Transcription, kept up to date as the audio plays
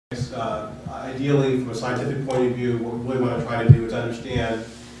is, ideally, from a scientific point of view, what we really want to try to do is understand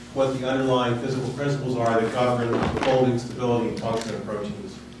what the underlying physical principles are that govern the folding, stability, and function of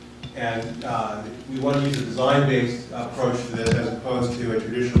proteins. And we want to use a design-based approach to this as opposed to a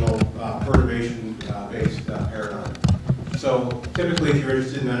traditional perturbation-based paradigm. So typically, if you're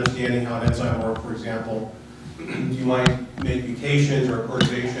interested in understanding how an enzyme works, for example, you might make mutations or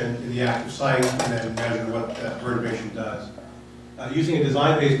perturbation in the active site and then measure what that perturbation does. Using a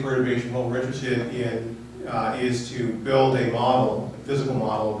design-based perturbation, what we're interested in is to build a model, a physical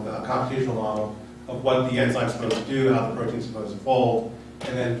model, a computational model of what the enzyme is supposed to do, how the protein is supposed to fold,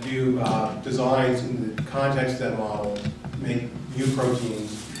 and then do designs in the context of that model, make new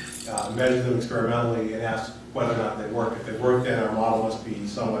proteins, measure them experimentally, and ask whether or not they work. If they work, then our model must be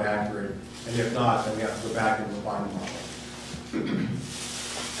somewhat accurate, and if not, then we have to go back and refine the model.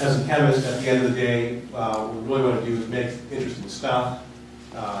 As a chemist, at the end of the day, what we really want to do is make interesting stuff,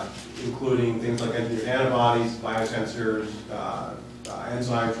 including things like engineered antibodies, biosensors,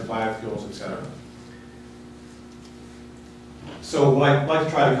 enzymes for biofuels, etc. So what I'd like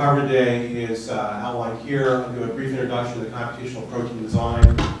to try to cover today is outlined here. I'll do a brief introduction to computational protein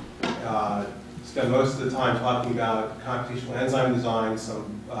design. Spend most of the time talking about computational enzyme design,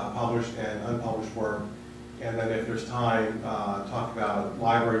 some published and unpublished work, and then if there's time, talk about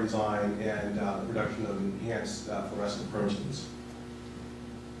library design and the production of enhanced fluorescent proteins.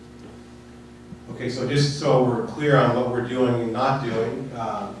 Okay, so just so we're clear on what we're doing and not doing,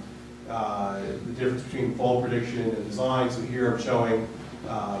 the difference between fold prediction and design. So here I'm showing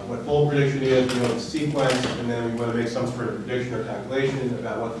what fold prediction is. We know the sequence, and then we want to make some sort of prediction or calculation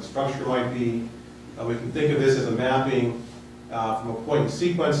about what the structure might be. We can think of this as a mapping from a point in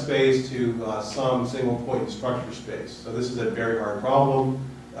sequence space to some single point in structure space. So this is a very hard problem.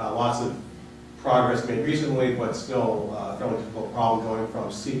 Lots of progress made recently, but still a fairly difficult problem going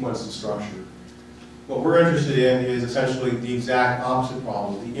from sequence to structure. What we're interested in is essentially the exact opposite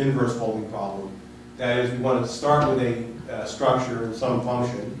problem, the inverse folding problem. That is, we want to start with a structure and some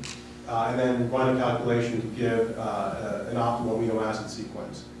function, and then run a calculation to give an optimal amino acid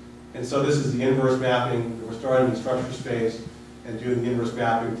sequence. And so this is the inverse mapping. We're starting in structure space and doing the inverse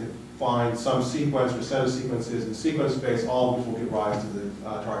mapping to find some sequence or set of sequences in sequence space, all of which will give rise to the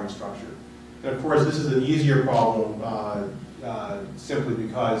target structure. And of course, this is an easier problem simply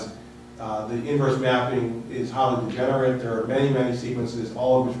because the inverse mapping is highly degenerate. There are many, many sequences,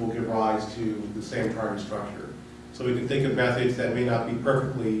 all of which will give rise to the same target structure. So we can think of methods that may not be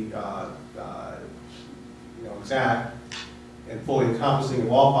perfectly exact and fully encompassing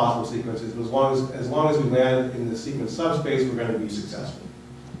of all possible sequences, but as long as we land in the sequence subspace, we're going to be successful.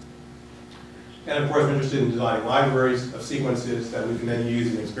 And of course, we're interested in designing libraries of sequences that we can then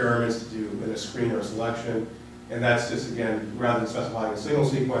use in experiments to do in a screen or a selection. And that's just, again, rather than specifying a single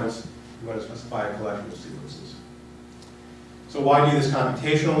sequence, we want to specify a collection of sequences. So why do this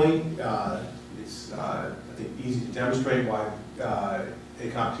computationally? It's, I think, easy to demonstrate why a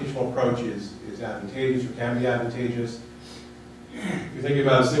computational approach is advantageous or can be advantageous. If you're thinking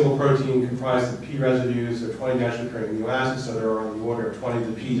about a single protein comprised of P residues, there are 20 naturally occurring amino acids, so there are on the order of 20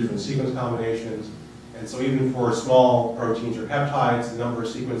 to the P different sequence combinations. And so even for small proteins or peptides, the number of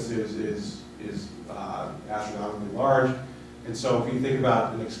sequences is astronomically large. And so if you think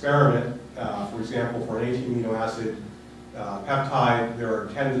about an experiment, for example, for an 18 amino acid peptide, there are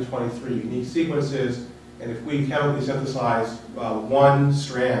 10 to 23 unique sequences. And if we chemically synthesize one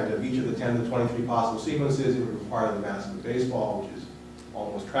strand of each of the 10 to 23 possible sequences, it would require the mass of a baseball, which is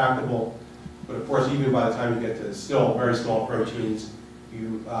almost tractable. But of course, even by the time you get to still very small proteins,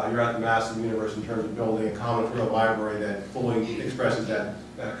 you're at the mass of the universe in terms of building a combinatorial library that fully expresses that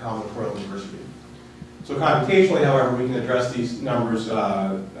combinatorial diversity. So computationally, however, we can address these numbers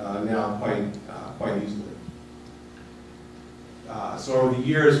now quite easily. So over the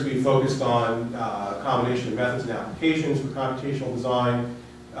years, we focused on a combination of methods and applications for computational design.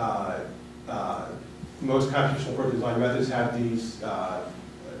 Most computational protein design methods have these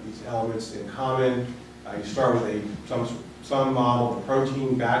elements in common. You start with some model of a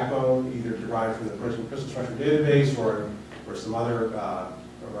protein backbone, either derived from the protein crystal structure database or some other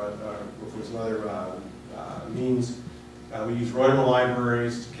means. We use Rotamer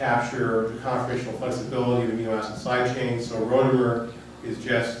libraries to capture the conformational flexibility of amino acid side chains. So Rotamer is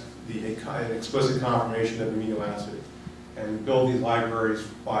just an explicit conformation of amino acid. And we build these libraries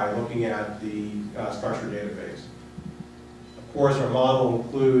by looking at the structure database. Of course, our model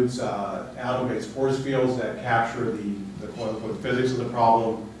includes atom-based force fields that capture the quote-unquote physics of the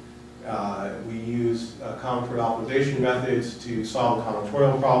problem. We use combinatorial optimization methods to solve the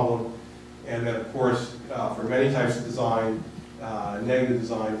combinatorial problem. And then, of course, for many types of design, negative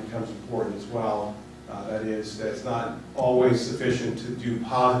design becomes important as well. That is, that it's not always sufficient to do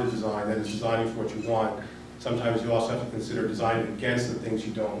positive design, that is designing for what you want. Sometimes you also have to consider designing against the things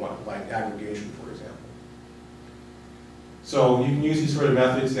you don't want, like aggregation, for example. So you can use these sort of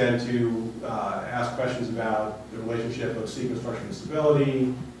methods then to ask questions about the relationship of sequence structure and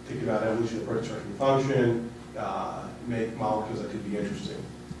stability, think about evolution of protein structure and function, make molecules that could be interesting.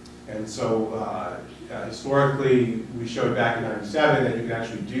 And so historically, we showed back in '97 that you can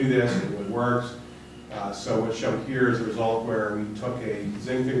actually do this and it works. So what's shown here is a result where we took a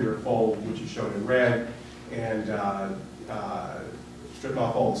zinc finger fold, which is shown in red, and stripped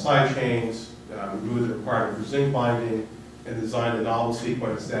off all the side chains, removed the requirement for zinc binding, and designed a novel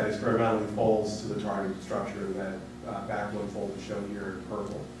sequence that experimentally folds to the target structure, and that backbone fold is shown here in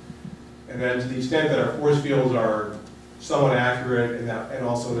purple. And then to the extent that our force fields are somewhat accurate, and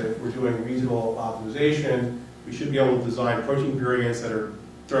also that if we're doing reasonable optimization, we should be able to design protein variants that are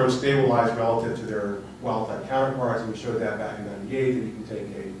thermostabilized relative to their wild-type counterparts, and we showed that back in '98, that you can take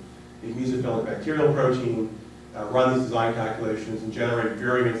a mesophilic bacterial protein, run these design calculations, and generate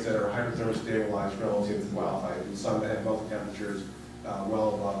variants that are hyperthermostabilized relative to the wild-type, and some that have melting temperatures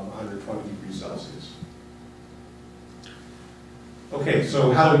well above 120 degrees Celsius. Okay,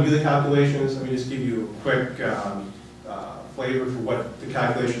 so how do we do the calculations? Let me just give you a quick flavor for what the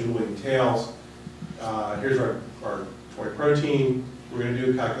calculation really entails. Here's our toy protein. We're going to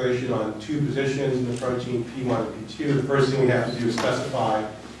do a calculation on two positions in the protein, P1 and P2. The first thing we have to do is specify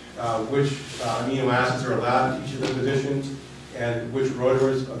which amino acids are allowed in each of the positions and which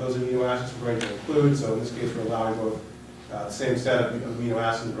rotamers of those amino acids we're going to include. So in this case, we're allowing both the same set of amino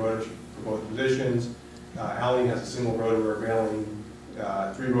acids and rotamers for both positions. Alanine has a single rotamer, valine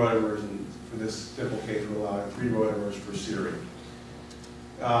 3 rotamers, and for this simple case, we're allowing 3 rotamers for serine.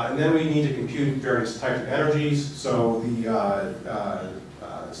 And then we need to compute various types of energies. So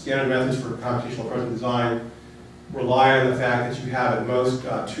the standard methods for computational protein design rely on the fact that you have at most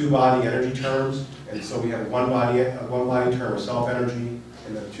 2-body energy terms. And so we have one body term of self-energy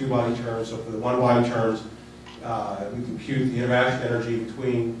and then 2-body terms. So for the 1-body terms, we compute the interaction energy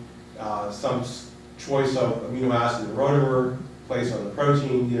between some choice of amino acid in the rotamer placed on the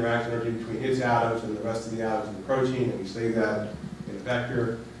protein, the interaction energy between its atoms and the rest of the atoms in the protein, and we save that in a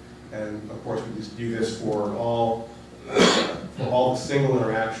vector. And of course, we just do this for all the single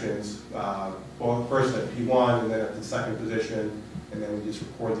interactions, both first at P1 and then at the second position, and then we just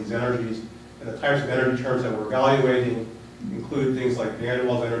record these energies. And the types of energy terms that we're evaluating include things like van der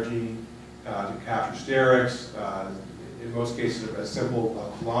Waals energy to capture sterics, in most cases a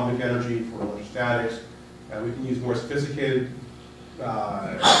simple Coulombic energy for electrostatics. We can use more sophisticated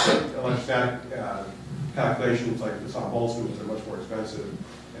electrostatic calculations like the Boltzmann, which are much more expensive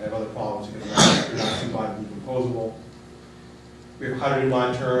and have other problems because they're not two-body decomposable. We have a hydrogen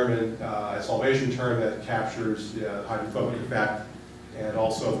bond term and a solvation term that captures the hydrophobic effect and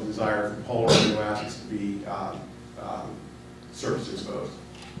also the desire for polar amino acids to be surface exposed.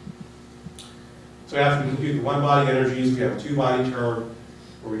 So after we compute the 1-body energies, we have a 2-body term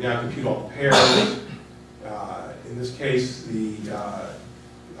where we now compute all the pairs. In this case, the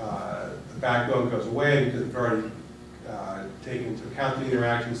backbone goes away because we've already taken into account the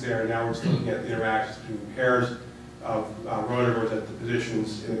interactions there, and now we're just looking at the interactions between pairs of rotamers at the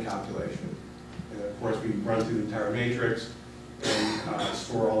positions in the calculation. And of course, we run through the entire matrix and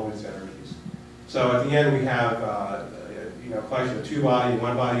store all of its energies. So at the end, we have a collection of 2-body and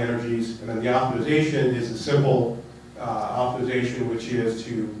 1-body energies, and then the optimization is a simple optimization, which is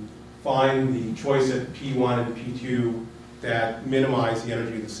to find the choice at P1 and P2 that minimize the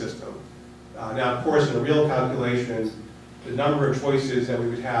energy of the system. Now, of course, in a real calculation, the number of choices that we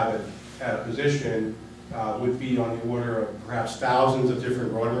would have at a position would be on the order of perhaps thousands of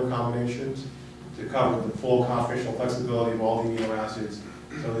different rotamer combinations to cover the full conformational flexibility of all the amino acids.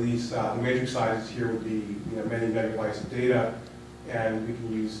 So these the matrix sizes here would be many megabytes of data, and we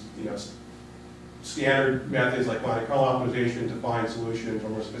can use standard methods like Monte Carlo optimization to find solutions, or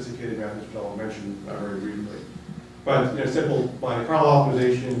more sophisticated methods, which I'll mention very briefly. But simple Monte Carlo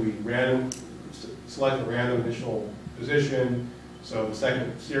optimization, we select a random initial position. So the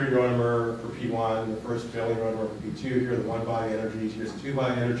second serine rotamer for P1, the first valine rotamer for P2. Here are the 1-body energies. Here's the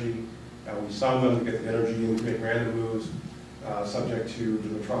 2-body energy. We sum them to get the energy and to make random moves, subject to the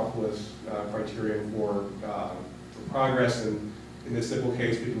Metropolis criterion for progress. And in this simple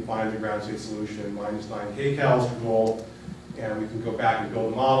case, we can find the ground state solution, -9 kcals for gold, and we can go back and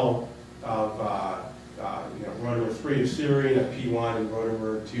build a model of rotamer 3 of serine at P1 and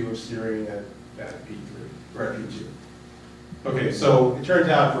rotamer 2 of serine at P3 or at P2. Okay, so it turns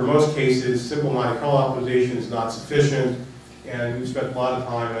out for most cases, simple Monte Carlo optimization is not sufficient. And we've spent a lot of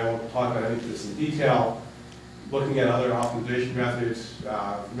time, and I won't talk about any of this in detail, looking at other optimization methods.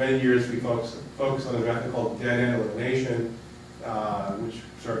 For many years, we focused on a method called dead-end elimination, which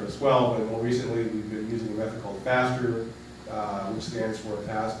served us well, but more recently, we've been using a method called FASTER, which stands for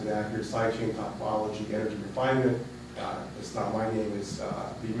Fast and Accurate Sidechain Topology Energy Refinement. It's not my name, it's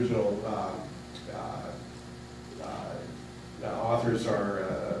the original authors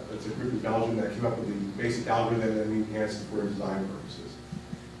are, it's a group in Belgium that came up with the basic algorithm and we enhanced it for design purposes.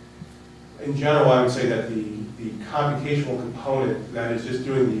 In general, I would say that the computational component, that is just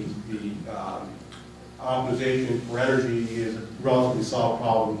doing the optimization for energy, is a relatively solved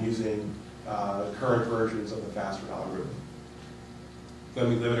problem using current versions of the FASTER algorithm. Then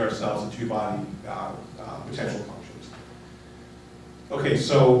we limit ourselves to two-body potential functions. Okay,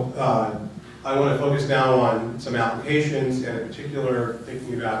 so I want to focus now on some applications, and in particular,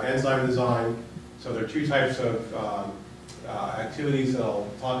 thinking about enzyme design. So there are two types of activities that I'll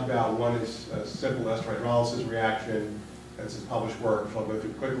talk about. One is a simple ester hydrolysis reaction. That's some published work, which I'll go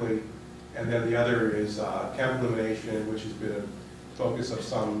through quickly. And then the other is chemical elimination, which has been a focus of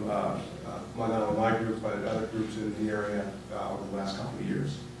some, not only my group, but other groups in the area over the last couple of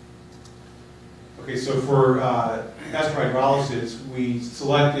years. Okay, so for ester hydrolysis, we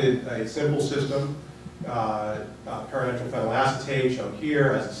selected a simple system, paranitrile phenylacetate shown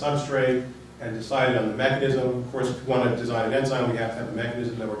here as a substrate, and decided on the mechanism. Of course, if we want to design an enzyme, we have to have a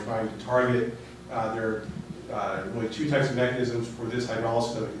mechanism that we're trying to target. There are really two types of mechanisms for this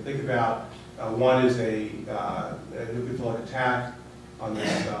hydrolysis that we can think about. One is a nucleophilic attack on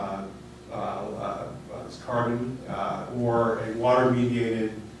this, this carbon, or a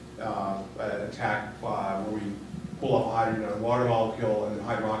water-mediated attack where we pull off a hydrogen on a water molecule and the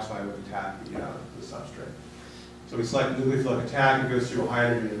hydroxide would attack the substrate. So we select nucleophilic attack. It goes through a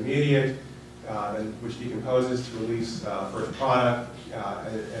high-energy intermediate, which decomposes to release first product,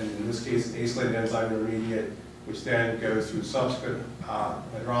 and in this case, acylated enzyme intermediate, which then goes through subsequent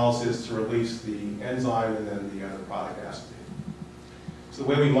hydrolysis to release the enzyme and then the other product acetate. So the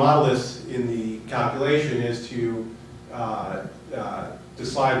way we model this in the calculation is to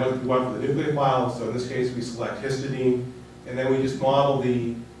decide what we want for the nucleophile. So in this case, we select histidine, and then we just model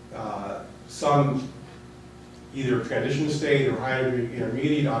the some either transition state or high energy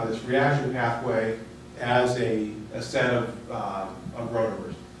intermediate on this reaction pathway as a set of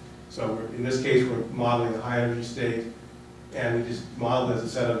rotamers. So in this case, we're modeling the high energy state, and we just model it as a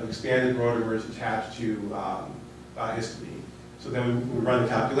set of expanded rotamers attached to histidine. So then we run the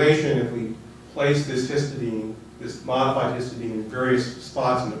calculation. If we place this histidine, this modified histidine, in various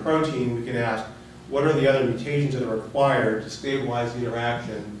spots in the protein, we can ask, what are the other mutations that are required to stabilize the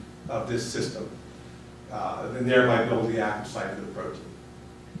interaction of this system, and thereby build the active site for the protein.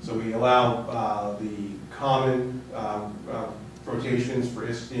 So we allow the common rotations for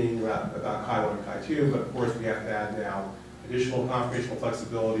histidine about Chi1 and Chi2, but of course we have to add now additional conformational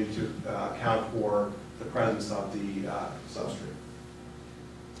flexibility to account for the presence of the substrate.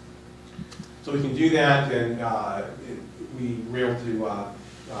 So we can do that, and we were able to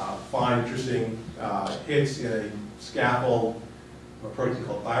find interesting hits in a scaffold of a protein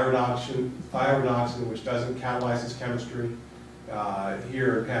called thyrodoxin, which doesn't catalyze this chemistry.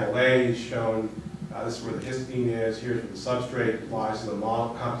 Here, panel A is shown. This is where the histidine is. Here's where the substrate lies in the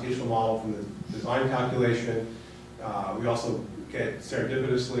model, computational model from the design calculation. We also get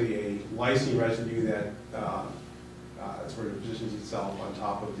serendipitously a lysine residue that sort of positions itself on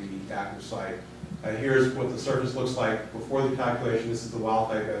top of the active site. Here's what the surface looks like before the calculation. This is the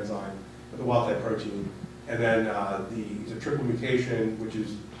wild-type enzyme, the wild-type protein. And then the triple mutation, which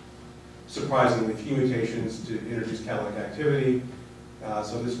is surprisingly few mutations to introduce catalytic activity.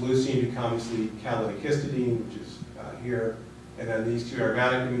 So this leucine becomes the catalytic histidine, which is here. And then these two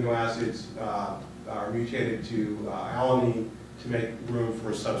aromatic amino acids are mutated to alanine to make room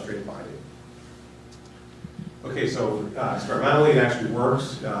for substrate binding. Okay, so experimentally it actually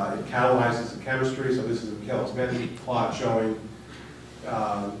works. It catalyzes the chemistry. So this is a Michaelis-Menten plot showing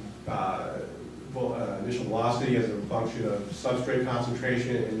initial velocity as a function of substrate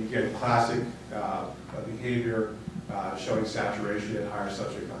concentration, and you get classic behavior showing saturation at higher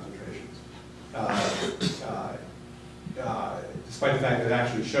substrate concentrations. Despite the fact that it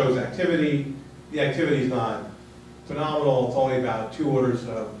actually shows activity, the activity is not phenomenal. It's only about 2 orders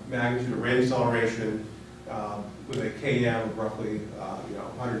of magnitude of rate acceleration with a Km of roughly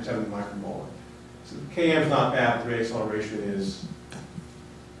 170 micromolar. So Km is not bad, but the rate acceleration is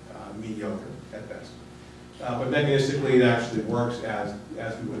mediocre at best. But mechanistically, it actually works as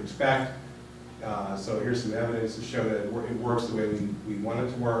we would expect. So here's some evidence to show that it works the way we want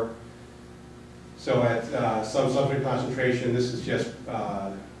it to work. So at some substrate concentration, this is just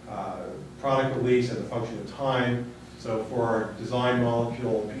product release as a function of time. So for our design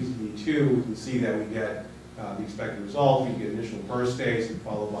molecule PCB2, we can see that we get the expected result. We get initial burst phase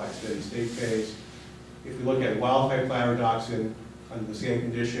followed by a steady state phase. If we look at wild type pyridoxine under the same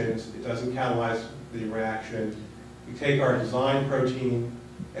conditions, it doesn't catalyze the reaction. We take our design protein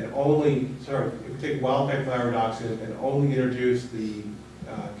and if we take wild type pyridoxine and only introduce the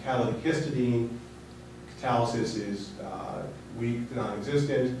catalytic histidine, catalysis is weak to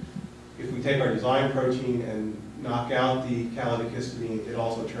non-existent. If we take our design protein and knock out the catalytic histidine, it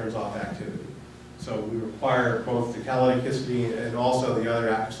also turns off activity. So we require both the catalytic histidine and also the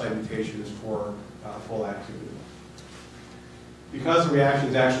other active site mutations for full activity. Because the reaction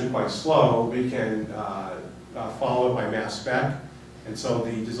is actually quite slow, we can follow it by mass spec. And so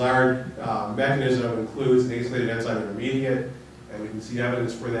the desired mechanism includes an acylated enzyme intermediate, and we can see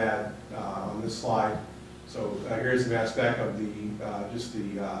evidence for that on this slide. So here's the mass spec of just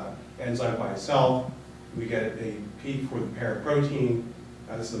the enzyme by itself. We get a peak for the parent protein.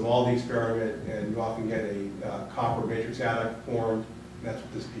 This is a MALDI experiment, and you often get a copper matrix adduct formed, and that's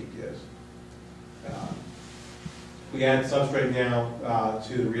what this peak is. We add substrate now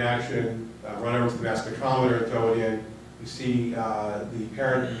to the reaction, run over to the mass spectrometer, throw it in. You see the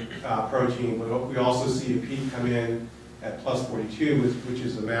parent protein, but we also see a peak come in at plus 42, which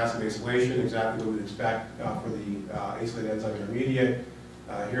is a massive acylation, exactly what we'd expect for the acylated enzyme intermediate.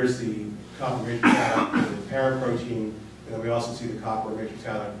 Here's the copper matrix adduct for the parent protein, and then we also see the copper matrix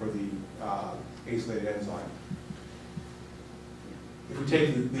adduct for the acylated enzyme. If we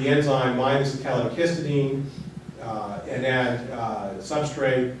take the enzyme minus the catalytic histidine and add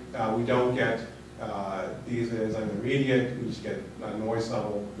substrate, we don't get the acylated enzyme intermediate, we just get a noise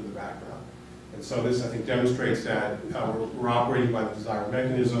level for the background. And so this, I think, demonstrates that we're operating by the desired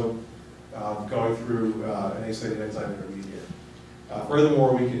mechanism of going through an acylated enzyme intermediate.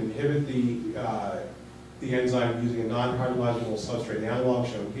 Furthermore, we can inhibit the enzyme using a non-hydrolyzable substrate analog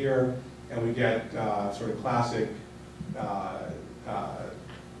shown here, and we get sort of classic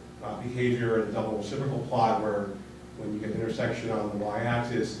behavior in the double reciprocal plot where when you get an intersection on the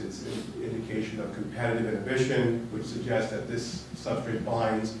y-axis, it's an indication of competitive inhibition, which suggests that this substrate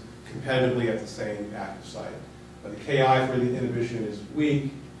binds competitively at the same active site. But the Ki for the inhibition is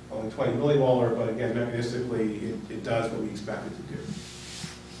weak, only 20 millimolar, but again, mechanistically, it does what we expect it to do.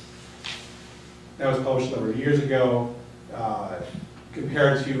 That was published a number of years ago.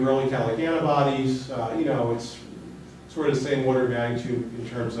 Compared to early catalytic antibodies, it's sort of the same order of magnitude in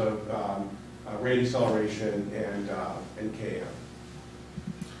terms of rate acceleration and Km.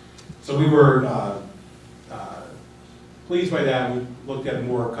 So we were pleased by that. We looked at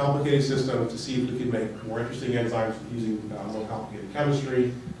more complicated systems to see if we could make more interesting enzymes using more complicated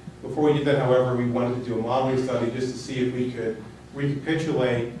chemistry. Before we did that, however, we wanted to do a modeling study just to see if we could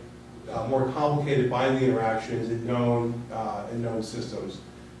recapitulate more complicated binding interactions in known systems.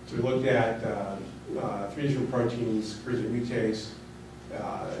 So we looked at 3 different proteins, pyridine mutase,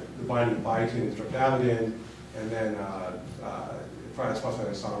 the binding of biotin and streptavidin, and then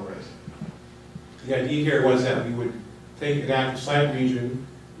phosphatidylisomerase. The idea here was that we would take an active site region,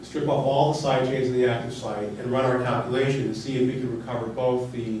 strip off all the side chains in the active site, and run our calculation to see if we could recover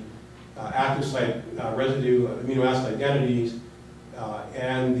both the active site residue amino acid identities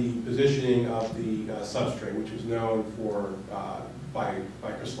and the positioning of the substrate, which is known for by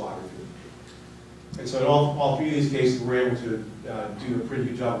crystallography. And so in all 3 of these cases, we're able to do a pretty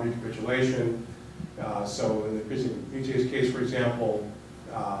good job of recapitulation. So in the pyridine mutase case, for example,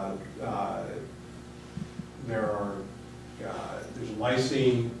 there's a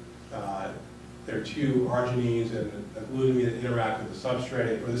lysine, there are 2 arginines and a glutamine that interact with the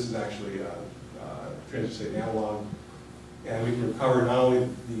substrate, or this is actually a transition analog. And we can recover not only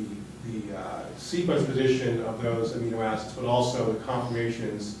the sequence position of those amino acids, but also the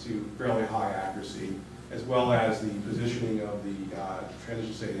conformations to fairly high accuracy, as well as the positioning of the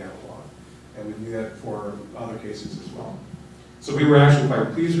transition state analog. And we can do that for other cases as well. So we were actually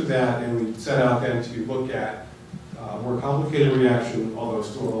quite pleased with that, and we set out then to look at a more complicated reaction, although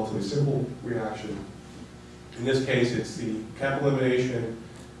still a relatively simple reaction. In this case, it's the chemical elimination,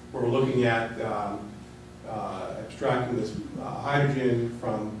 where we're looking at abstracting this hydrogen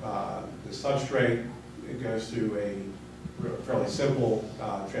from the substrate. It goes through a fairly simple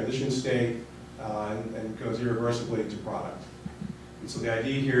transition state and goes irreversibly to product. And so the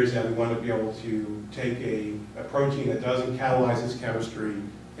idea here is that we want to be able to take a protein that doesn't catalyze this chemistry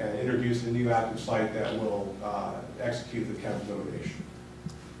and introduce a new active site that will execute the chemical elimination.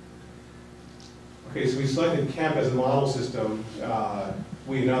 Okay, so we selected CHEMP as a model system,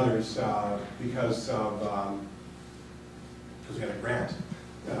 we and others, because we had a grant.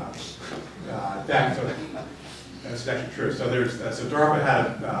 In fact, so that's actually true. So so DARPA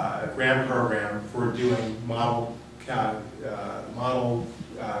had a grant program for doing model chemistry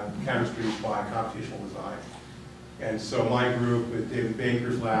by computational design. And so my group with David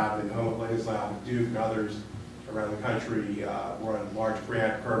Baker's lab and Homo Blade's lab with Duke and others around the country were on a large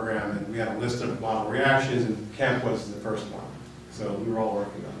grant program, and we had a list of model reactions, and CHEMP was the first one. So we were all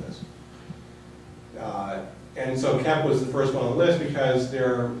working on this. And so CHEMP was the first one on the list because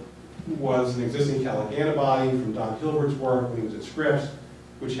there was an existing catalytic antibody from Don Hilbert's work when he was at Scripps,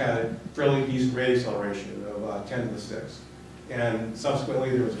 which had a fairly decent rate acceleration of 10 to the 6th. And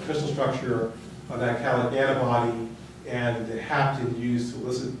subsequently, there was a crystal structure of that catalytic antibody and the hapten used to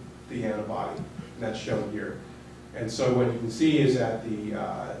elicit the antibody, and that's shown here. And so what you can see is that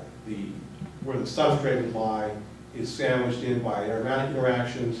where the substrate would lie is sandwiched in by aromatic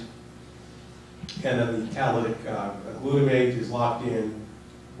interactions, and then the catalytic glutamate is locked in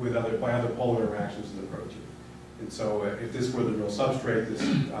with by other polar interactions in the protein. And so if this were the real substrate,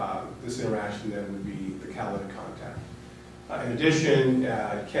 this interaction then would be the catalytic contact. In addition,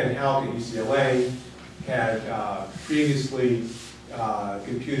 Ken Houck at UCLA had previously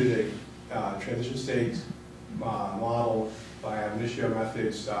computed a transition state model by ab initio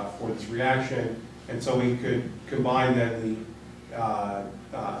methods for this reaction, and so we could combine then the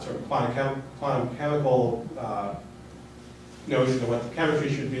sort of quantum chemical notion of what the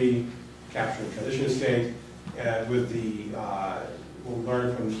chemistry should be, capturing the transition state, with we'll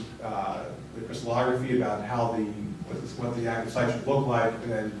learn from the crystallography about how what the active site should look like,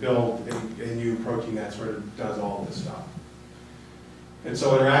 and then build a new protein that sort of does all this stuff. And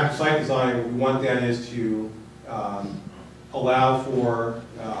so in our active site design, what we want then is to allow for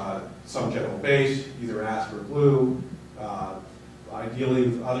some general base, either acid or glue, ideally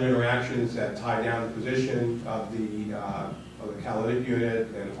with other interactions that tie down the position of the catalytic unit,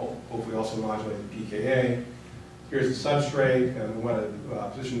 and hopefully also modulate the pKa. Here's the substrate, and we want to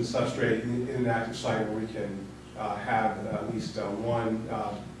position the substrate in an active site where we can have at least one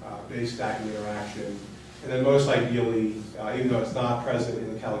base stacking interaction. And then most ideally, even though it's not present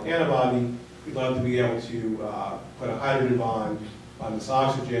in the catalytic antibody, we'd love to be able to put a hydrogen bond on this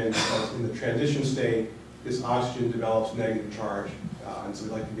oxygen, because in the transition state, this oxygen develops negative charge, and so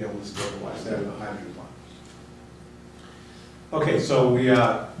we'd like to be able to stabilize that with a hydrogen bond. Okay, so we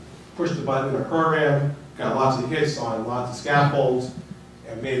pushed the button in our program, got lots of hits on lots of scaffolds,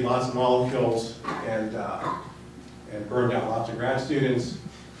 and made lots of molecules, and burned out lots of grad students,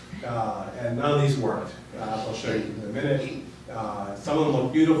 and none of these worked. I'll show you in a minute. Some of them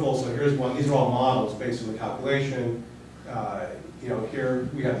look beautiful, so here's one. These are all models based on the calculation. Here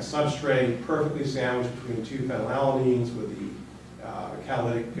we have the substrate perfectly sandwiched between two phenylalanines with the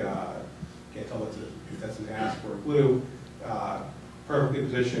catalytic, can't tell if that's an acid or a glue, perfectly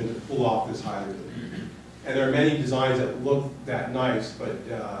positioned to pull off this hydrogen. And there are many designs that look that nice, but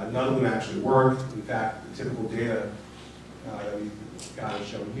none of them actually work. In fact, the typical data that we've got is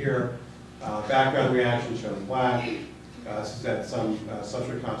shown here. Background reaction shown in black. This is at some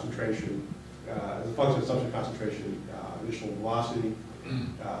substrate concentration, as a function of substrate concentration, initial velocity.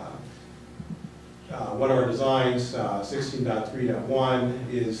 One of our designs,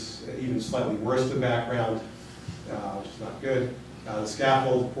 16.3.1, is even slightly worse than background, which is not good. The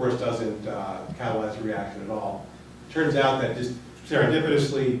scaffold, of course, doesn't catalyze the reaction at all. Turns out that just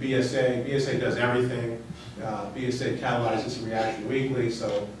serendipitously, BSA does everything. BSA catalyzes the reaction weakly,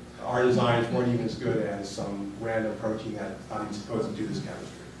 so our designs weren't even as good as some random protein that's not even supposed to do this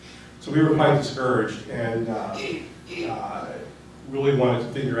chemistry. So we were quite discouraged and really wanted to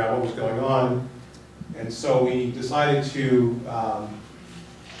figure out what was going on. And so we decided to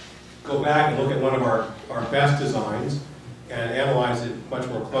go back and look at one of our best designs and analyze it much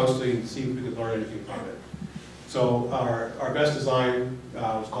more closely and see if we could learn anything from it. So our best design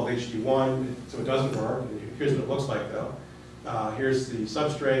was called HD1, so it doesn't work. Here's what it looks like though. Here's the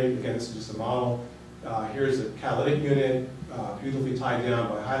substrate. Again, this is just a model. Here's the catalytic unit, beautifully tied down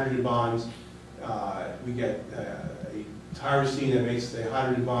by hydrogen bonds. We get a tyrosine that makes the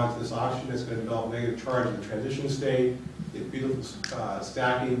hydrogen bond to this oxygen that's going to develop negative charge in the transition state. It's beautiful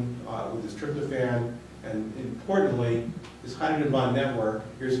stacking with this tryptophan. And importantly, this hydrogen bond network,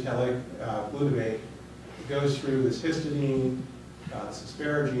 here's catalytic glutamate, it goes through this histidine, this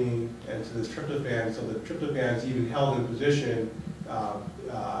asparagine, and to this tryptophan, so the tryptophan is even held in position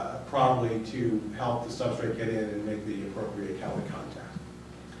properly to help the substrate get in and make the appropriate catalytic contact.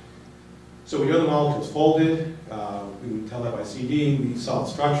 So we know the molecule is folded. We can tell that by CD. We saw the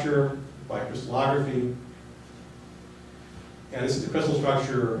structure, by crystallography. And this is the crystal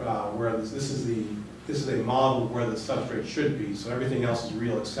structure where this is a model of where the substrate should be. So everything else is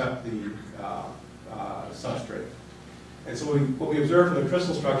real except the substrate. And so what we observe from the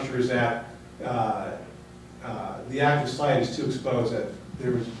crystal structure is that the active site is too exposed, that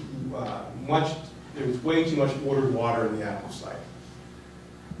there was way too much ordered water in the active site.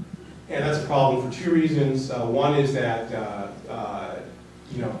 And that's a problem for two reasons. One is that,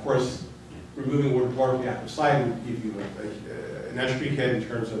 of course, removing ordered water from the active site would give you an entropy hit in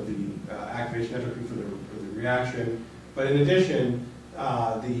terms of the activation entropy for the reaction. But in addition,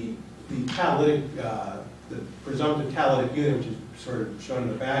 the presumptive catalytic unit, which is sort of shown in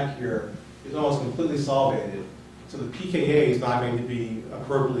the back here, is almost completely solvated. So the pKa is not going to be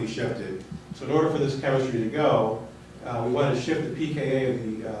appropriately shifted. So in order for this chemistry to go, we want to shift the pKa of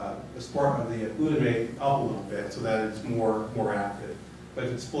the glutamate up a little bit so that it's more active. But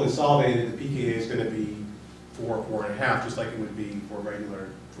if it's fully solvated, the pKa is going to be 4, 4.5, just like it would be for regular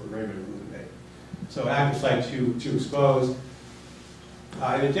glutamate. So active site too exposed.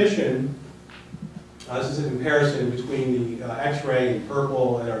 In addition, this is a comparison between the X-ray in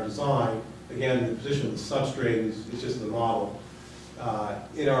purple and our design. Again, the position of the substrate is just the model.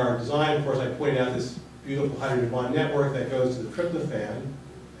 In our design, of course, I pointed out this beautiful hydrogen bond network that goes to the tryptophan.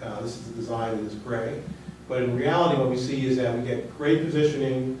 This is the design that is gray. But in reality, what we see is that we get great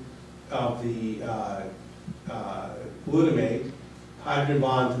positioning of the glutamate, hydrogen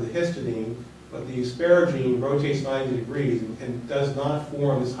bond to the histidine, but the asparagine rotates 90 degrees and does not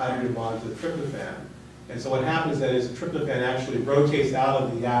form this hydrogen bond to the tryptophan. And so what happens then is the tryptophan actually rotates out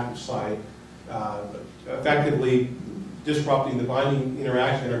of the active site, effectively disrupting the binding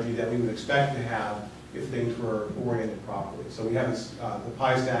interaction energy that we would expect to have if things were oriented properly. So we have this, the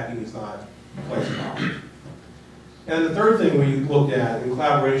pi stacking is not placed properly. And the third thing we looked at in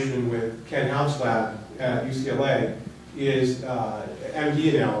collaboration with Ken Haupt's lab at UCLA is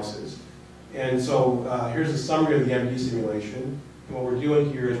MD analysis. And so here's a summary of the MD simulation. And what we're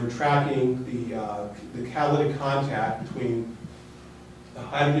doing here is we're tracking the catalytic contact between the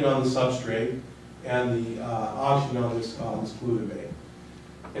hydrogen on the substrate and the oxygen on this glutamate.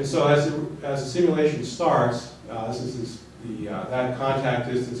 And so as the simulation starts, that contact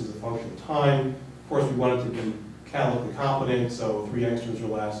distance is a function of time. Of course, we want it to be catalytically competent, so 3 angstroms or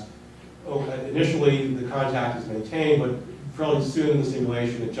less. Initially, the contact is maintained, but fairly soon in the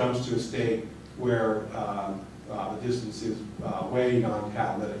simulation, it jumps to a state where the distance is way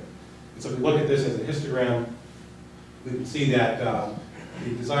non-catalytic. And so if we look at this as a histogram, we can see that the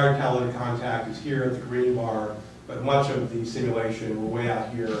desired catalytic contact is here at the green bar, but much of the simulation we're way out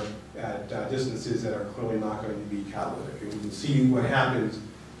here at distances that are clearly not going to be catalytic. And we can see what happens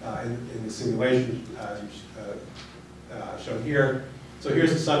in the simulation shown here. So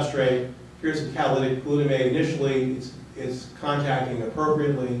here's the substrate, here's the catalytic glutamate. Initially, it's contacting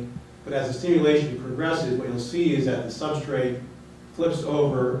appropriately, but as the simulation progresses, what you'll see is that the substrate flips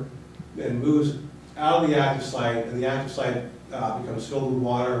over and moves out of the active site, and the active site becomes filled with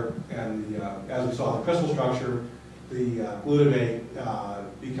water, and as we saw in the crystal structure, the glutamate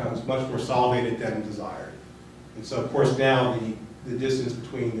becomes much more solvated than desired. And so, of course, now the distance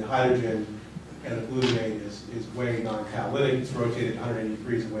between the hydrogen and the glutamate is way non-catalytic. It's rotated 180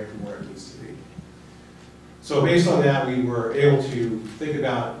 degrees away from where it needs to be. So based on that, we were able to think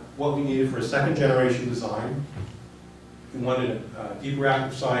about what we needed for a second generation design. We wanted a deeper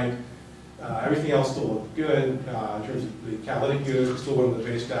active site. Everything else still looked good in terms of the catalytic unit. We still wanted the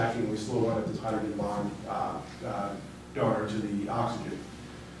base stacking. We still wanted this hydrogen bond donor to the oxygen.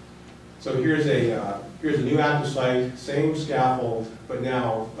 So here's a new active site, same scaffold, but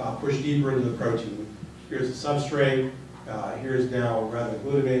now pushed deeper into the protein. Here's the substrate. Here's now, rather than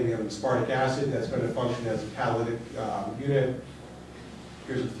glutamate, we have an aspartic acid that's going to function as a catalytic unit.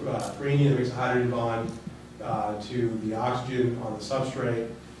 Here's a threonine that makes a hydrogen bond to the oxygen on the substrate.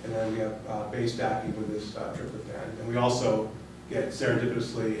 And then we have base stacking with this tryptophan. And we also get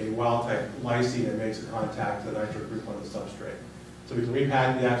serendipitously a wild-type lysine that makes a contact to the nitro group on the substrate. So we can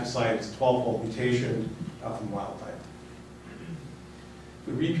repack the active site. It's a 12-fold mutation from wild-type.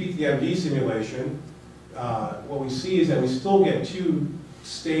 If we repeat the MD simulation, what we see is that we still get two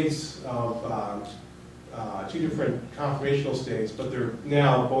states of two different conformational states, but they're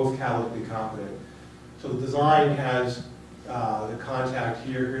now both catalytically competent. So the design has the contact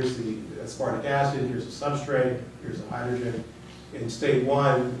here. Here's the aspartic acid, here's the substrate, here's the hydrogen. In state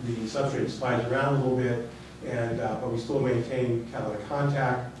 1, the substrate slides around a little bit, but we still maintain catalytic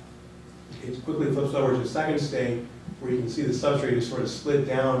contact. It quickly flips over to the second state, where you can see the substrate is sort of split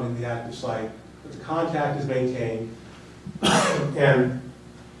down in the active site, but the contact is maintained. And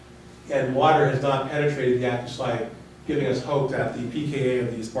And water has not penetrated the active site, giving us hope that the pKa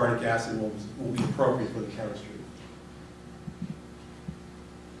of the aspartic acid will be appropriate for the chemistry.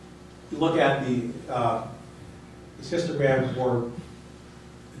 If you look at the histogram for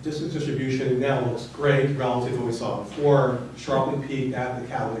the distance distribution, it now looks great relative to what we saw before, sharply peaked at the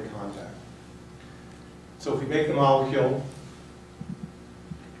catalytic contact. So if we make the molecule,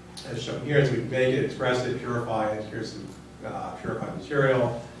 as shown here, so we make it, express it, purify it, here's some purified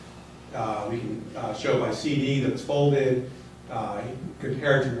material. We can show by CD that it's folded.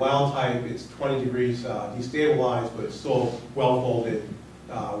 Compared to wild type, it's 20 degrees destabilized, but it's still well folded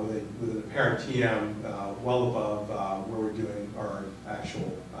with an apparent TM well above where we're doing our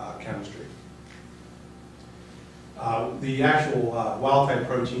actual chemistry. The actual wild type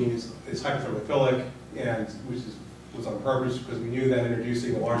protein is hyperthermophilic, and was on purpose because we knew that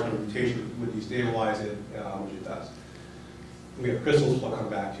introducing a large number of mutations would destabilize it, which it does. We have crystals we'll come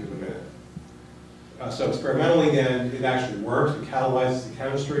back to in a minute. So experimentally then, it actually works. It catalyzes the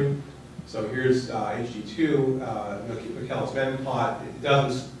chemistry. So here's Hg2, Michaelis-Menten plot. It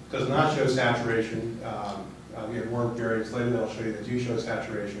does not show saturation. We have more variants later that I'll show you that do show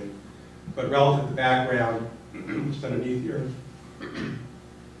saturation. But relative to the background, which is underneath here,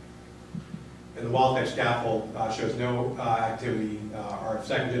 and the wild type scaffold shows no activity. Our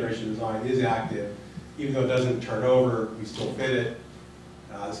second generation design is active. Even though it doesn't turn over, we still fit it.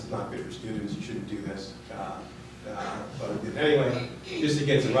 This is not good for students, you shouldn't do this. But anyway, just to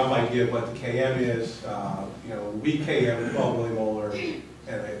get a rough idea of what the Km is, weak Km is 12 millimolar,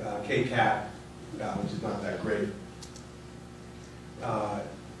 and a Kcat, which is not that great.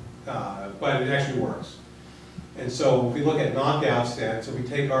 But it actually works. And so if we look at knockouts then, so we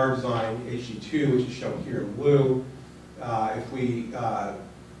take our design, Hg2, which is shown here in blue, if we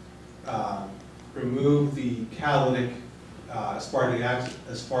remove the catalytic aspartic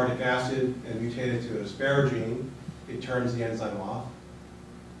acid and mutate it to an asparagine, it turns the enzyme off.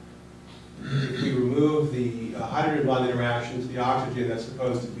 If we remove the hydrogen bond interactions, the oxygen that's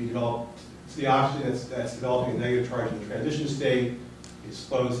supposed to be developed, it's the oxygen that's developing a negative charge in the transition state, it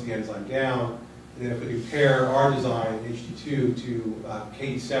slows the enzyme down. And then if we compare our design, Hg2, to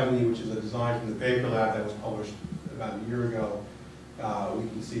K70, which is a design from the Baker Lab that was published about a year ago, we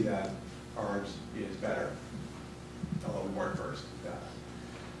can see that ours is better, although we weren't first.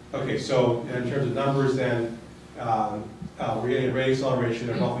 Okay, so in terms of numbers then, we're getting a rate acceleration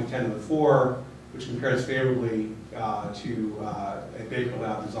of roughly 10 to the 4, which compares favorably to a Baker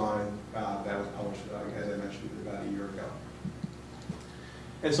Lab design that was published, as I mentioned, about a year ago.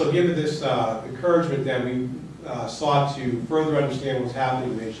 And so given this encouragement, then we sought to further understand what's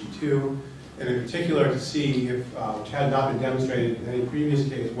happening with Hg2, and in particular to see if, which had not been demonstrated in any previous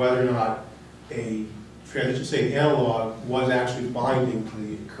case, whether or not a transition state analog was actually binding to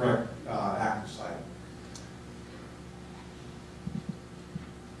the correct active site.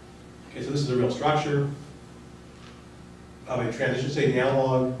 Okay, so this is a real structure of a transition state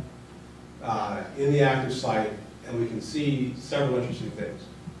analog in the active site, and we can see several interesting things.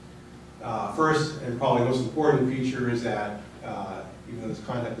 First, and probably most important feature is that, even though this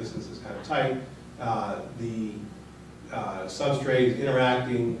contact distance is kind of tight, the substrate is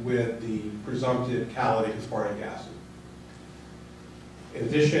interacting with the presumptive catalytic aspartic acid. In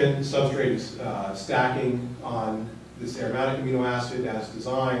addition, the substrate is stacking on this aromatic amino acid as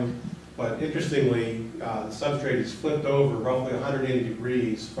designed, but interestingly, the substrate is flipped over roughly 180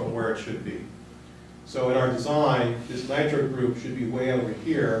 degrees from where it should be. So in our design, this nitro group should be way over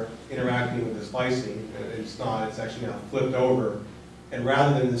here, interacting with the lysine, and it's not, it's actually now flipped over. And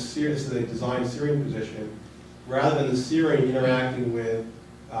rather than this is the design serine position, rather than the serine interacting with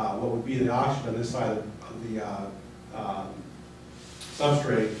what would be the oxygen on this side of the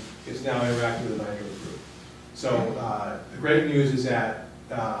substrate, it's now interacting with the nitro group. So the great news is that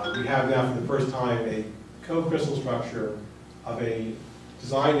we have now for the first time a co-crystal structure of a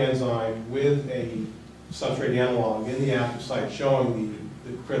designed enzyme with a substrate analog in the active site showing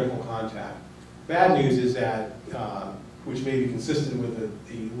the critical contact. Bad news is that, which may be consistent with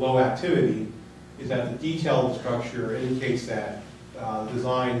the low activity, is that the detail of the structure indicates that the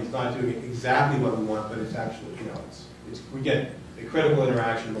design is not doing exactly what we want, but it's actually, we get a critical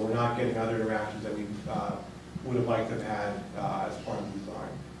interaction, but we're not getting other interactions that we would have liked to have had as part of the design.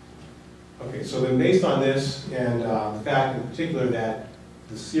 Okay, so then based on this, and the fact in particular that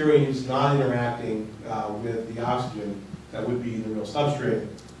the serine is not interacting with the oxygen that would be the real substrate,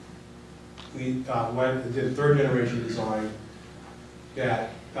 we went and did a third generation design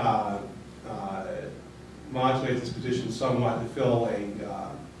that modulates this position somewhat to fill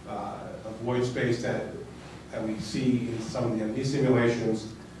a void space that we see in some of the MD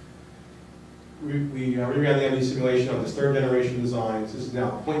simulations. we reran the MD simulation on this third generation designs. This is now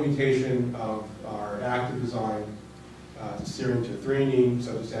a point mutation of our active design to serine to threonine,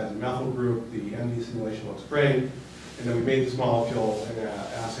 so this adds a methyl group. The MD simulation looks great. And then we made this molecule and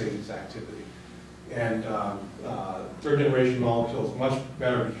assayed its activity. And third generation molecule is much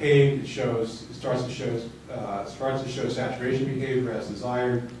better behaved. It starts to show saturation behavior as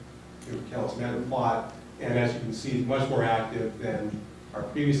desired. Kelly's meta plot, and as you can see, it's much more active than our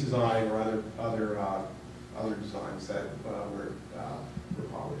previous design or other designs that were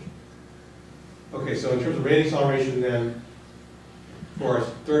published. Okay, so in terms of rate acceleration, then for our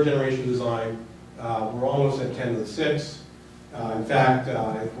third generation design, we're almost at 10 to the 6. In fact,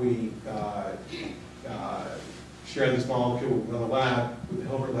 if we share this molecule with another lab, with the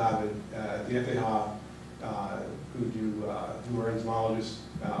Hilbert lab at the FAH, who are enzymologists,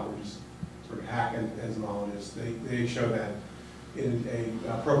 which is sort of hack enzymologists, they show that in an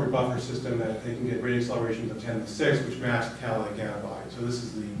appropriate buffer system that they can get rate accelerations of 10 to the 6, which match the catalytic antibody. So this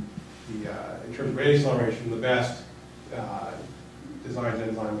is in terms of rate acceleration, the best designed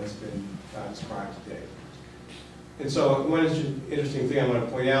enzyme that's been described to date. And so one interesting thing I want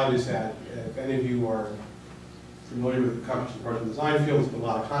to point out is that if any of you are familiar with the computational protein design field, there's been a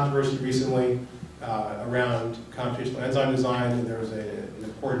lot of controversy recently around computational enzyme design, and there was an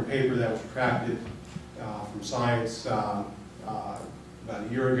important paper that was retracted from Science about a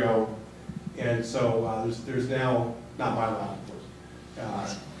year ago. And so there's now, not my lab, of course,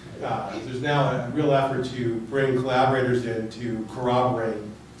 there's now a real effort to bring collaborators in to corroborate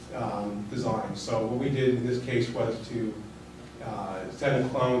design. So what we did in this case was to send a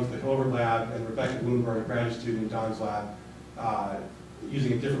clone to the Hilbert lab and Rebecca Bloomberg, a graduate student in Don's lab,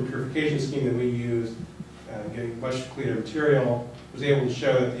 using a different purification scheme than we used, getting much cleaner material, was able to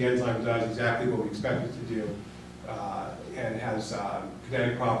show that the enzyme does exactly what we expect it to do, and has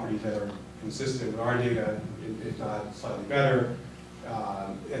kinetic properties that are consistent with our data, if not slightly better.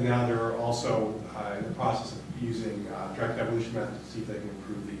 And now they're also in the process of using direct evolution methods to see if they can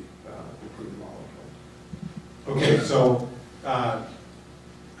improve the molecule. Okay, so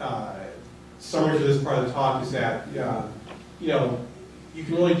summary to this part of the talk is that you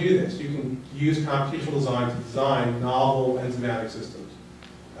can really do this. You can use computational design to design novel enzymatic systems.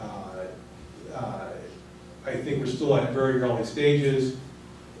 I think we're still at very early stages,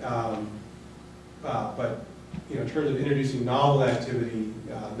 but in terms of introducing novel activity,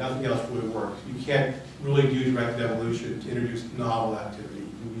 nothing else really works. You can't really do directed evolution to introduce novel activity.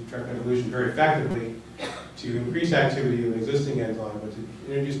 You can use directed evolution very effectively to increase activity of an existing enzyme, but to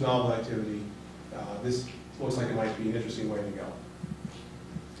introduce novel activity, this looks like it might be an interesting way to go.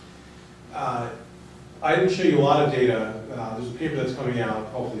 I didn't show you a lot of data. There's a paper that's coming out,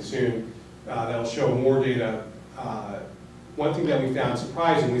 hopefully soon, that will show more data. One thing that we found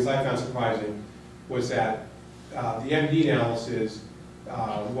surprising, at least I found surprising, was that the MD analysis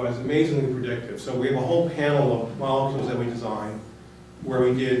was amazingly predictive. So we have a whole panel of molecules that we designed where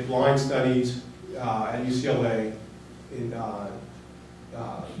we did blind studies at UCLA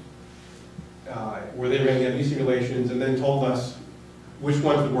where they ran the MD simulations and then told us which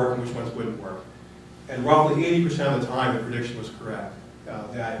ones would work and which ones wouldn't work. And roughly 80% of the time the prediction was correct.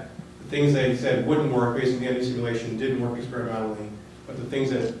 That the things they said wouldn't work based on the MD simulation didn't work experimentally, but the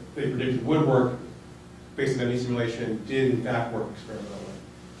things that they predicted would work based on the MD simulation did in fact work experimentally.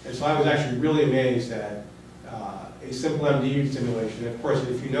 And so I was actually really amazed at a simple MD simulation. Of course,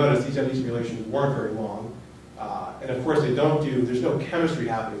 if you notice, these MD simulations weren't very long. And of course, there's no chemistry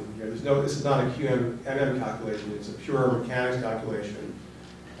happening here. This is not a QMM calculation. It's a pure mechanics calculation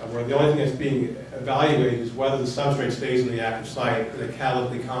where the only thing that's being evaluated is whether the substrate stays in the active site in a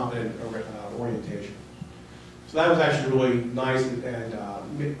catalytically competent orientation. So that was actually really nice and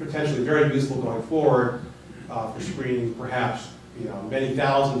potentially very useful going forward for screening perhaps many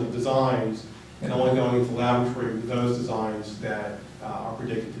thousands of designs and only going into the laboratory with those designs that are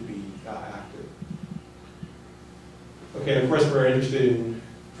predicted to be active. Okay, and of course we're interested in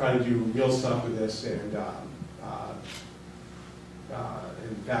trying to do real stuff with this, and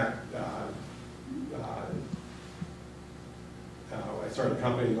in fact, I started a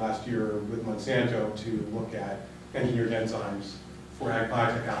company last year with Monsanto to look at engineered enzymes for ag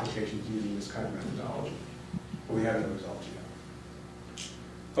biotech applications using this kind of methodology, but we have no results yet.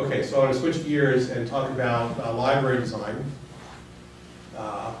 Okay, so I'm going to switch gears and talk about library design.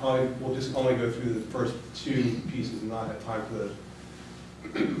 We'll just only go through the first two pieces and not have time for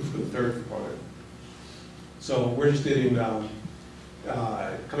the third component. So we're interested in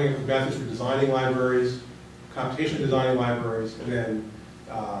coming up with methods for designing libraries, computational designing libraries, and then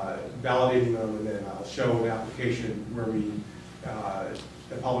validating them, and then I'll show an application where we a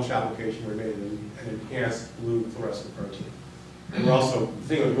published application where we made an enhanced blue fluorescent protein. And we're also, the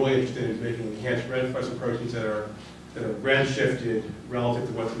thing we're really interested in is making enhanced red fluorescent proteins that are red shifted relative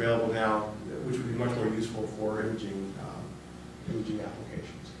to what's available now, which would be much more useful for imaging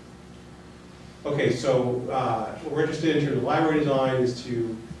applications. Okay, so what we're interested in terms of library design is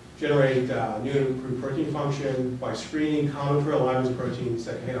to generate new and improved protein function by screening combinatorial libraries of proteins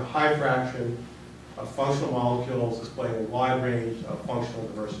that contain a high fraction of functional molecules displaying a wide range of functional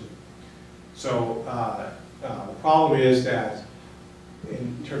diversity. So the problem is that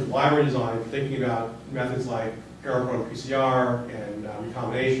in terms of library design, if you're thinking about methods like error-prone PCR and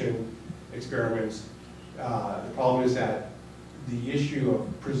recombination experiments, the problem is that the issue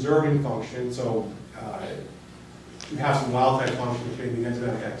of preserving function, so you have some wild-type function which may be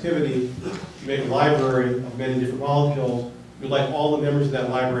enzymatic activity, you make a library of many different molecules, you'd like all the members of that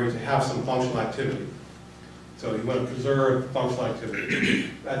library to have some functional activity. So you want to preserve functional activity.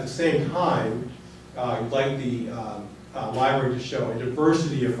 At the same time, you'd like the library to show a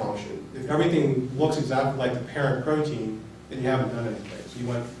diversity of function. If everything looks exactly like the parent protein, then you haven't done anything. So you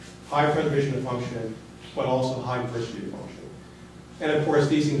want high preservation of function, but also high diversity of function. And of course,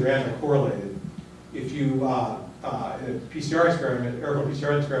 these things are anti-correlated. If you, in a PCR experiment, error-prone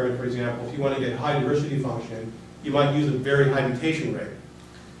PCR experiment, for example, if you want to get high diversity of function, you might use a very high mutation rate.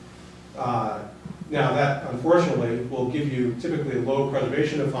 Now that, unfortunately, will give you typically a low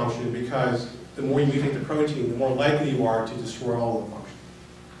preservation of function because the more you mutate the protein, the more likely you are to destroy all of the function.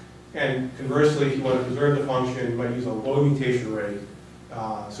 And conversely, if you want to preserve the function, you might use a low mutation rate.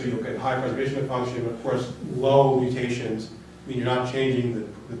 So you'll get high preservation of function, but of course, low mutations mean you're not changing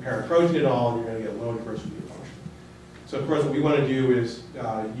the parent protein at all, and you're going to get low diversity of function. So of course, what we want to do is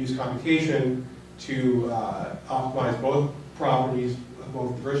use computation to optimize both properties,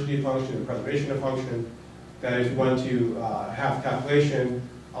 both diversity of function and preservation of function. That is, we want to have calculation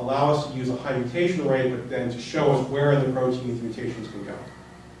allow us to use a high mutation rate, but then to show us where in the protein these mutations can go.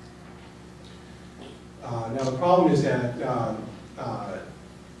 Now the problem is that, and I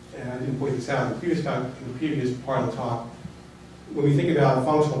didn't point this out in the previous part of the talk, when we think about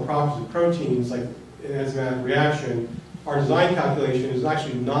functional properties of proteins, like an enzymatic reaction, our design calculation is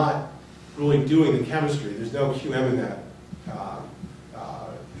actually not really doing the chemistry. There's no QM in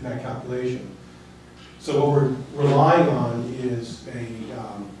that calculation. So what we're relying on is a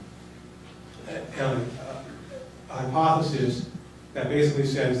hypothesis that basically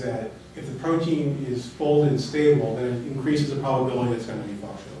says that if the protein is folded and stable, then it increases the probability that it's going to be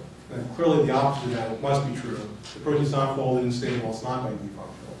functional. And clearly the opposite of that must be true. If the protein's not folded and stable, it's not going to be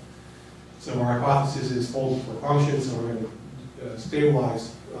functional. So our hypothesis is folded for function, so we're going to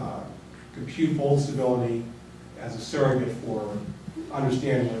stabilize, compute fold stability as a surrogate for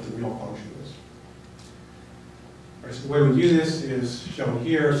understanding what the real function is. All right, so the way we do this is shown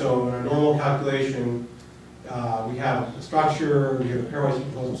here. So in our normal calculation, we have a structure, we have a pairwise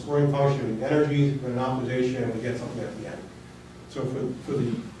equals a scoring function, we have energies, we have an optimization, and we get something at the end. So for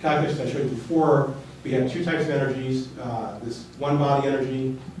the calculation I showed you before, we have two types of energies, this one-body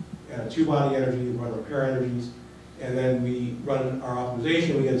energy and a two-body energy, we run our pair energies, and then we run our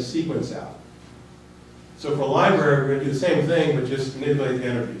optimization, we get a sequence out. So for a library, we're going to do the same thing, but just manipulate the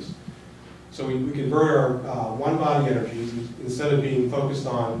energies. So we convert our one-body energies, instead of being focused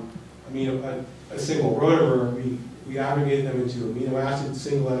on a single rotamer, we aggregate them into amino acid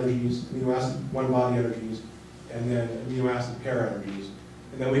single energies, amino acid one-body energies, and then amino acid pair energies.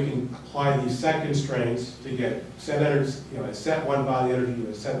 And then we can apply these set constraints to get set energies, a set one-body energy and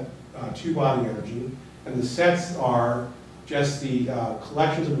a set two-body energy. And the sets are just the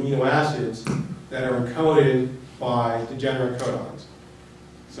collections of amino acids that are encoded by degenerate codons.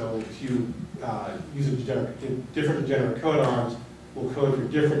 So if you use different degenerate codons, will code for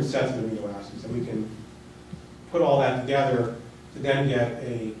different sets of amino acids. And we can put all that together to then get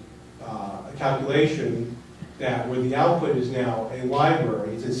a calculation that where the output is now a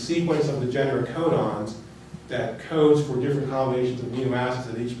library, it's a sequence of degenerate codons that codes for different combinations of amino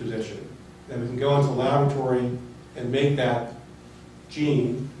acids at each position. Then we can go into the laboratory and make that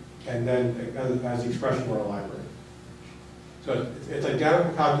gene, and then as the expression of our library. So it's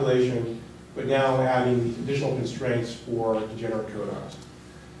identical calculation, but now adding these additional constraints for degenerate codons.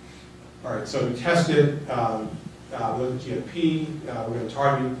 All right, so to test it, we look at GFP. We're going to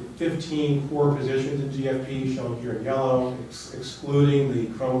target 15 core positions in GFP, shown here in yellow, excluding the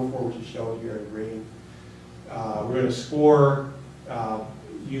chromophore, which is shown here in green. We're going to score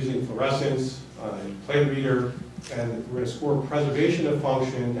using fluorescence on a plate reader, and we're going to score preservation of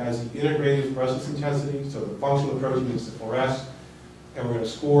function as the integrated fluorescence intensity, so the function of the protein is to fluoresce, and we're going to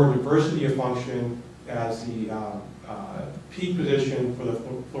score diversity of function as the peak position for the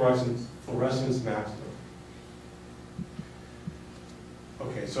fluorescence maximum.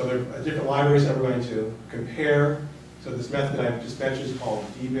 Okay, so there are different libraries that we're going to compare. So this method I just mentioned is called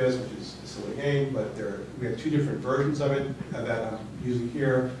DBIS, which is a silly name, but we have two different versions of it that I'm using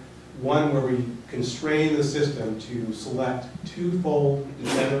here. One where we constrain the system to select two-fold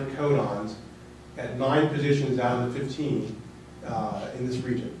degenerate codons at 9 positions out of the 15 in this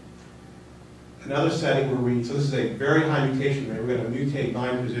region. Another setting where so this is a very high mutation rate. We're going to mutate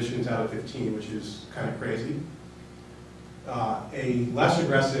 9 positions out of 15, which is kind of crazy. A less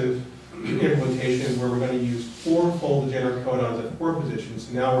aggressive implementation where we're going to use 4-fold degenerate codons at 4 positions.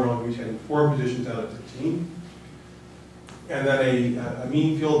 So now we're only mutating 4 positions out of 15. And then a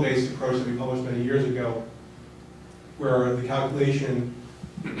mean field-based approach that we published many years ago, where the calculation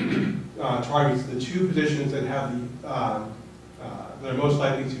targets the 2 positions that have that are most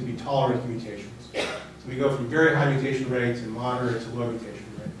likely to be tolerant to mutations. So we go from very high mutation rate to moderate to low mutation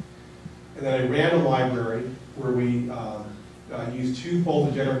rate. And then a random library where we use 2-fold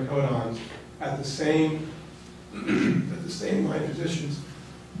degenerate codons at the same 9 positions.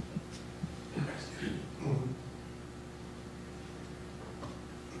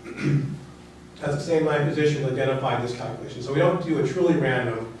 At the same 9 position to identify this calculation. So we don't do a truly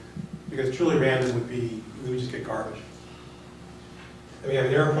random, because truly random would just get garbage. And we have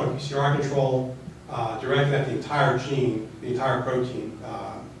an error-prone PCR control directed at the entire gene, the entire protein.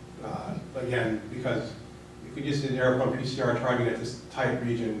 Again, because if we just did an error-prone PCR targeting at this tight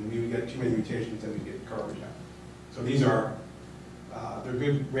region, we would get too many mutations and we'd get garbage out. So these are they're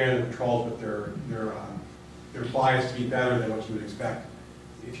good random controls, but they're biased to be better than what you would expect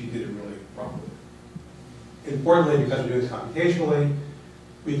if you did it really properly. Importantly, because we do this computationally,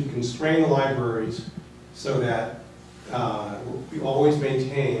 we can constrain the libraries so that we always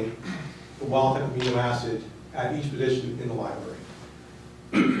maintain the wild-type amino acid at each position in the library.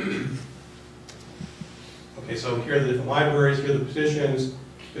 Okay, so here are the different libraries, here are the positions,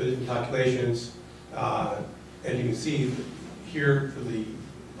 here are the different calculations, and you can see here for the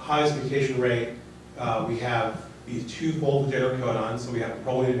highest mutation rate, we have these 2-fold degenerate codons, so we have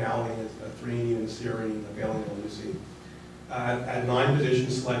proline and alanine, a threonine and a serine, a valine and a leucine, at 9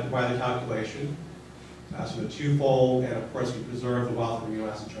 positions selected by the calculation. So the 2-fold, and of course we preserve the wild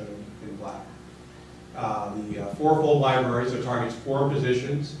amino acid shown in black. The 4-fold library, so targets 4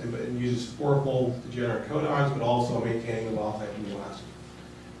 positions and uses 4-fold degenerate codons, but also maintaining the wild type amino acid.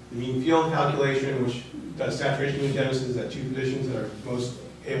 The mean field calculation, which does saturation mutagenesis at 2 positions that are most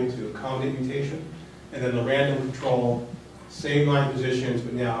able to accommodate mutation. And then the random control, same 9 positions,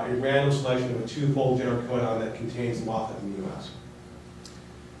 but now a random selection of a 2-fold degenerate codon that contains the wild type amino acid.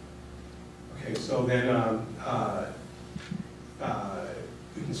 Okay, so then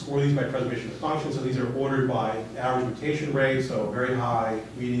we can score these by preservation of function. So these are ordered by average mutation rate, so very high,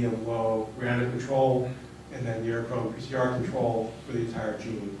 medium, low, random control, and then the error-prone PCR control for the entire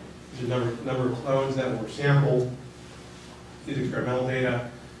gene. These are the number of clones that were sampled. These experimental data.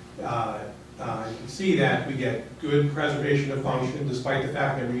 You can see that we get good preservation of function despite the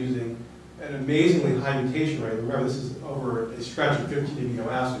fact that we're using an amazingly high mutation rate. Remember, this is over a stretch of 15 amino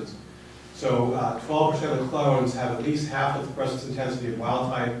acids. So 12% of the clones have at least half of the fluorescence intensity of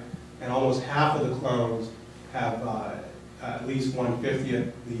wild type, and almost half of the clones have at least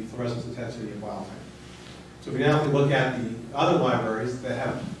 1/50th the fluorescence intensity of wild type. So if we now look at the other libraries that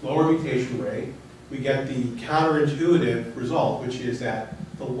have lower mutation rate, we get the counterintuitive result, which is that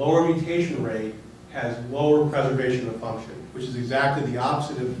the lower mutation rate has lower preservation of function, which is exactly the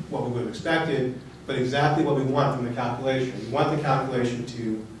opposite of what we would have expected, but exactly what we want from the calculation. We want the calculation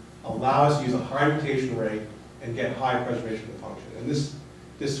to allow us to use a high mutation rate and get high preservation of function. And this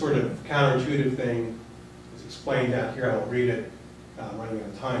sort of counterintuitive thing is explained down here. I won't read it, I'm running out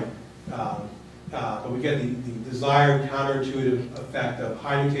of time. But we get the desired counterintuitive effect of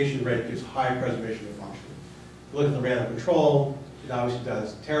high mutation rate gives high preservation of function. If you look at the random control, it obviously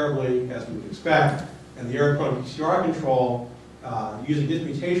does terribly, as we would expect. And the error-prone PCR control, using this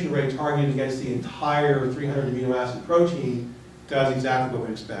mutation rate targeted against the entire 300 amino acid protein, does exactly what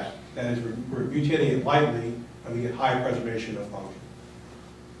we expect. That is, we're mutating it lightly, and we get high preservation of function.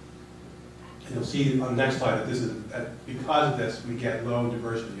 And you'll see on the next slide that this is, because of this, we get low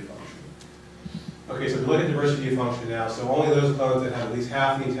diversity of function. Okay, so we look at diversity of function now. So only those clones that have at least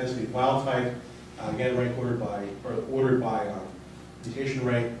half the intensity of wild type, again, rank ordered by mutation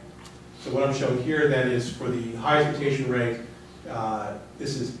rate. So what I'm showing here then is for the highest mutation rate,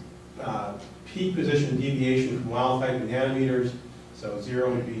 this is peak position deviation from wild type in nanometers. So 0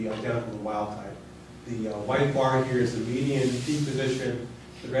 would be identical to wild type. The white bar here is the median peak position,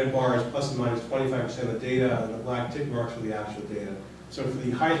 The red bar is plus and minus 25% of the data, and the black tick marks are the actual data. So for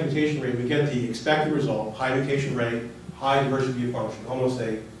the highest mutation rate, we get the expected result, high mutation rate, high diversity of function, almost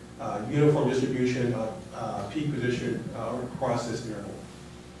a uniform distribution of peak position across this interval.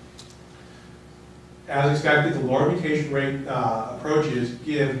 As expected, the lower mutation rate approaches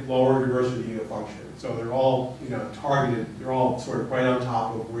give lower diversity of function. So they're all targeted, they're all sort of right on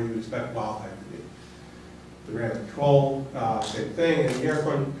top of where you would expect wild type to be. The random control, same thing, and the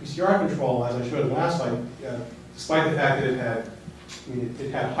airborne PCR control, as I showed in the last slide, despite the fact that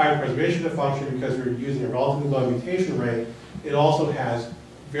it had high preservation of function because we were using a relatively low mutation rate, it also has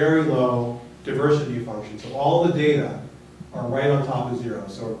very low diversity of function. So all the data are right on top of zero.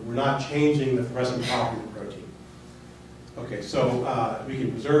 So we're not changing the fluorescent property of the protein. Okay, so we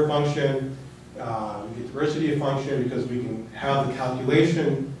can preserve function, we get diversity of function because we can have the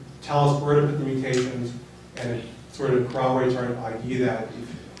calculation tell us where to put the mutations, and it sort of corroborates our idea that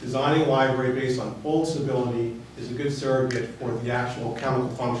designing a library based on fold stability is a good surrogate for the actual chemical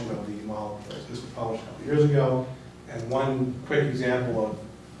function of the molecules. This was published a couple years ago, and one quick example of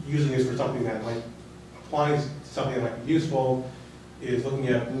using this for something that might apply to something that might be useful is looking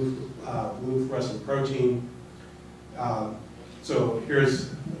at blue fluorescent protein. So here's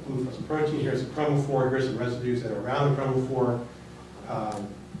blue fluorescent protein, here's the chromophore, here's the residues that are around the chromophore.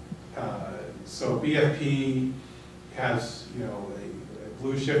 So BFP has a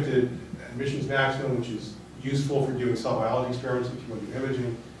blue shifted emissions maximum, which is useful for doing cell biology experiments if you want to do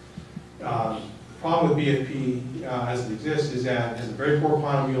imaging. The problem with BFP as it exists is that it has a very poor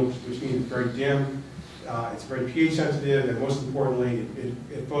quantum yield, which means it's very dim, it's very pH sensitive, and most importantly,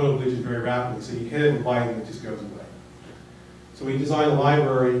 it photobleaches very rapidly. So you hit it with light and it just goes away. So we designed a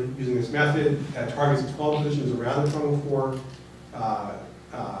library using this method that targets the 12 positions around the chromophore.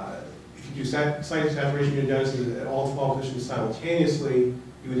 If you do site saturation immunogenesis at all 12 positions simultaneously,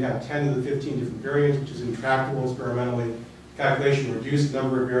 you would have 10 to the 15 different variants, which is intractable experimentally. Calculation reduced the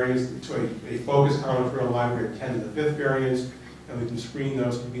number of variants to a focused combinatorial library of 10 to the 5th variants, and we can screen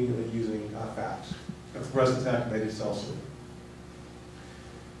those conveniently using FACS, a fluorescence activated cell sorter.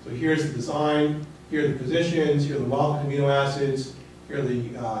 So here's the design, here are the positions, here are the wild-type amino acids, here are the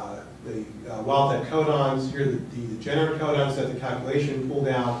wild-type codons, here are the degenerate codons that the calculation pulled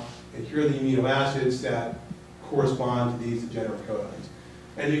out, and here are the amino acids that correspond to these degenerate codons.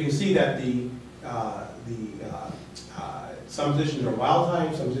 And you can see that some positions are wild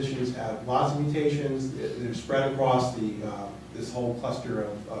type, some positions have lots of mutations. They're spread across this whole cluster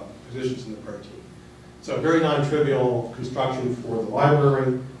of positions in the protein. So a very non-trivial construction for the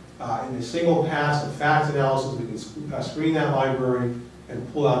library. In a single pass of FACS analysis, we can screen that library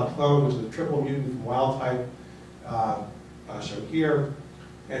and pull out a clone, which is a triple mutant from wild type, shown here.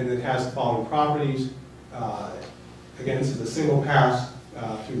 And it has the following properties. Again, this is a single pass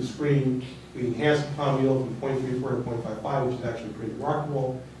through the screen. We enhance the quantum yield from 0.34 to 0.55, which is actually pretty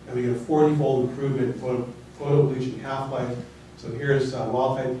remarkable. And we get a 40-fold improvement in photobleaching half-life. So here's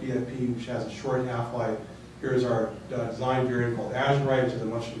wild-type BFP, which has a short half-life. Here's our design variant called azurite, which has a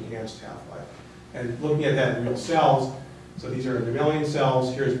much enhanced half-life. And looking at that in real cells, so these are mammalian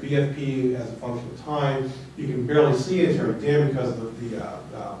cells. Here's BFP as a function of time. You can barely see it. It's very dim because of the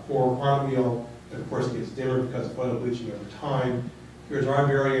poor quantum yield. And of course, it gets dimmer because of photobleaching over time. Here's our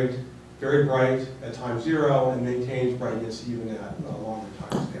variant, very bright at time 0 and maintains brightness even at longer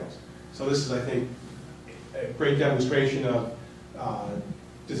time scales. So this is, I think, a great demonstration of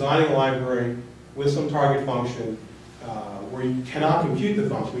designing a library with some target function where you cannot compute the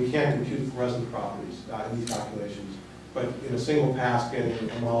function. We can't compute the fluorescent properties in these calculations, but in a single pass getting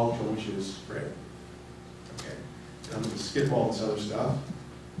a molecule, which is great. Okay, and I'm going to skip all this other stuff.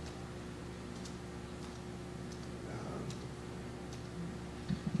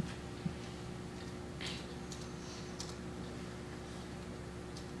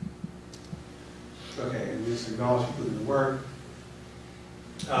 Okay, and this acknowledgement for the work.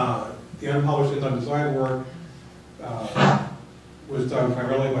 The unpublished enzyme design work was done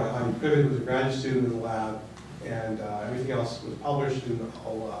primarily by Heidi Privet, who was a graduate student in the lab, and everything else was published. And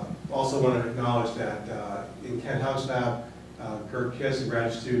I'll also want to acknowledge that in Ken Hunt's lab, Gert Kiss, a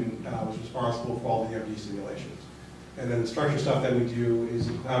graduate student, was responsible for all the MD simulations. And then the structure stuff that we do is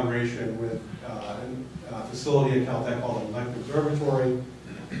in collaboration with a facility at Caltech called the Molecular Observatory,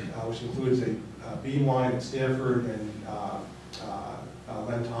 which includes a beamline at Stanford, and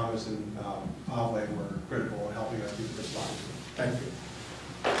Len Thomas and Pavle were critical in helping us do this slide. Thank you.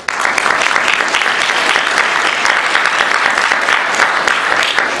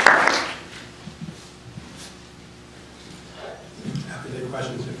 Happy to take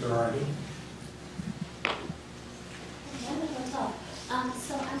questions if there are any.